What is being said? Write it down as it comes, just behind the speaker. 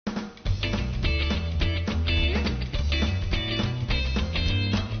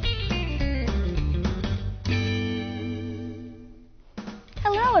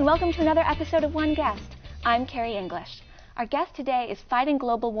and welcome to another episode of One Guest. I'm Carrie English. Our guest today is fighting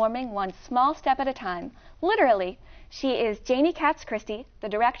global warming one small step at a time. Literally, she is Janie Katz-Christy, the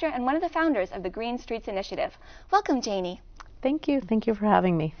director and one of the founders of the Green Streets Initiative. Welcome, Janie. Thank you. Thank you for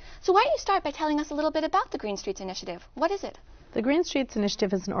having me. So why don't you start by telling us a little bit about the Green Streets Initiative? What is it? The Green Streets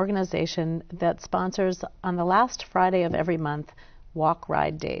Initiative is an organization that sponsors, on the last Friday of every month, walk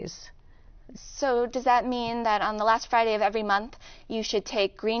ride days. So does that mean that on the last Friday of every month, you should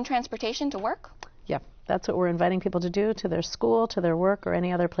take green transportation to work? Yeah, that's what we're inviting people to do, to their school, to their work, or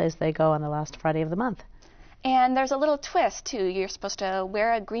any other place they go on the last Friday of the month. And there's a little twist, too. You're supposed to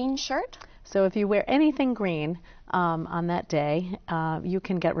wear a green shirt? So if you wear anything green on that day, you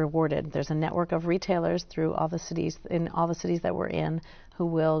can get rewarded. There's a network of retailers through all the cities, in all the cities that we're in, who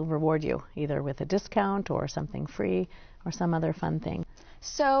will reward you, either with a discount or something free or some other fun thing.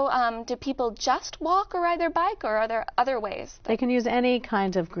 So do people just walk or ride their bike, or are there other ways? They can use any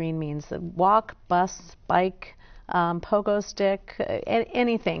kind of green means: walk, bus, bike, pogo stick,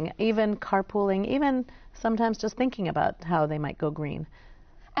 anything, even carpooling, even sometimes just thinking about how they might go green.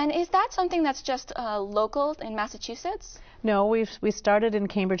 And is that something that's just local in Massachusetts? No, we started in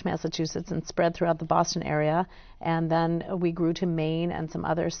Cambridge, Massachusetts, and spread throughout the Boston area, and then we grew to Maine and some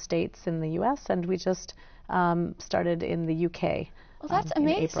other states in the U.S., and we just started in the U.K. Well, that's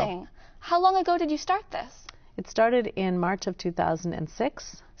amazing. How long ago did you start this? It started in March of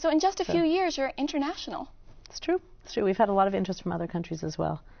 2006. So in just a few years, you're international. It's true. It's true. We've had a lot of interest from other countries as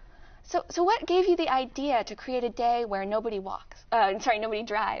well. So what gave you the idea to create a day where nobody nobody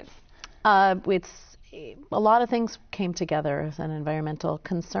drives? It's a lot of things came together as an environmental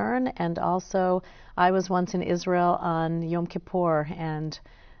concern, and also I was once in Israel on Yom Kippur, and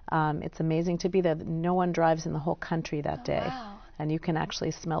it's amazing to be there. No one drives in the whole country that day. Wow. And you can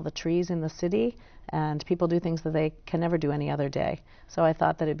actually smell the trees in the city, and people do things that they can never do any other day. So I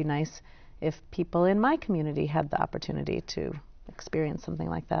thought that it'd be nice if people in my community had the opportunity to experience something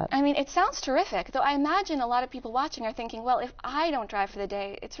like that. I mean, it sounds terrific, though I imagine a lot of people watching are thinking, well, if I don't drive for the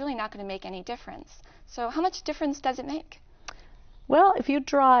day, it's really not going to make any difference. So how much difference does it make? Well, if you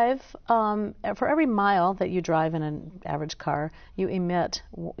drive, for every mile that you drive in an average car, you emit,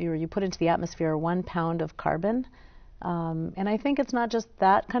 you put into the atmosphere 1 pound of carbon. And I think it's not just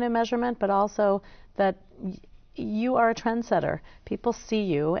that kind of measurement, but also that you are a trendsetter. People see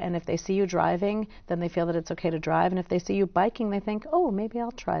you, and if they see you driving, then they feel that it's okay to drive. And if they see you biking, they think, oh, maybe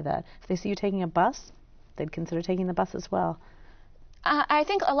I'll try that. If they see you taking a bus, they'd consider taking the bus as well. I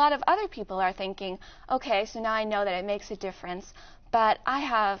think a lot of other people are thinking, okay, so now I know that it makes a difference, but I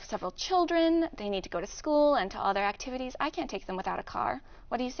have several children. They need to go to school and to all their activities. I can't take them without a car.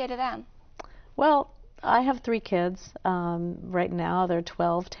 What do you say to them? Well, I have 3 kids. Right now they're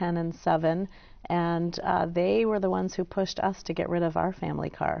 12, 10, and 7, and they were the ones who pushed us to get rid of our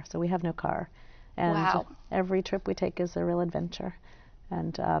family car, so we have no car. And wow. Every trip we take is a real adventure,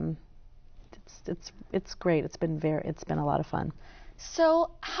 and it's great. It's been a lot of fun.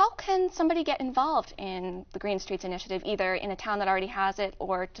 So how can somebody get involved in the Green Streets Initiative, either in a town that already has it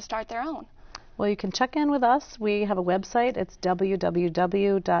or to start their own? Well, you can check in with us. We have a website. It's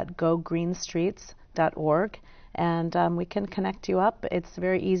www.gogreenstreets.org, and we can connect you up. It's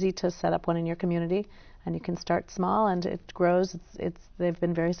very easy to set up one in your community, and you can start small, and it grows. They've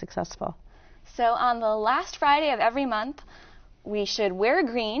been very successful. So on the last Friday of every month, we should wear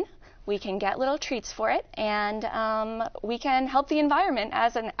green. We can get little treats for it, and we can help the environment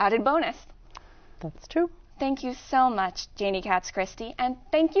as an added bonus. That's true. Thank you so much, Janie Katz-Christy, and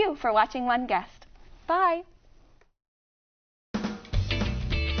thank you for watching One Guest. Bye.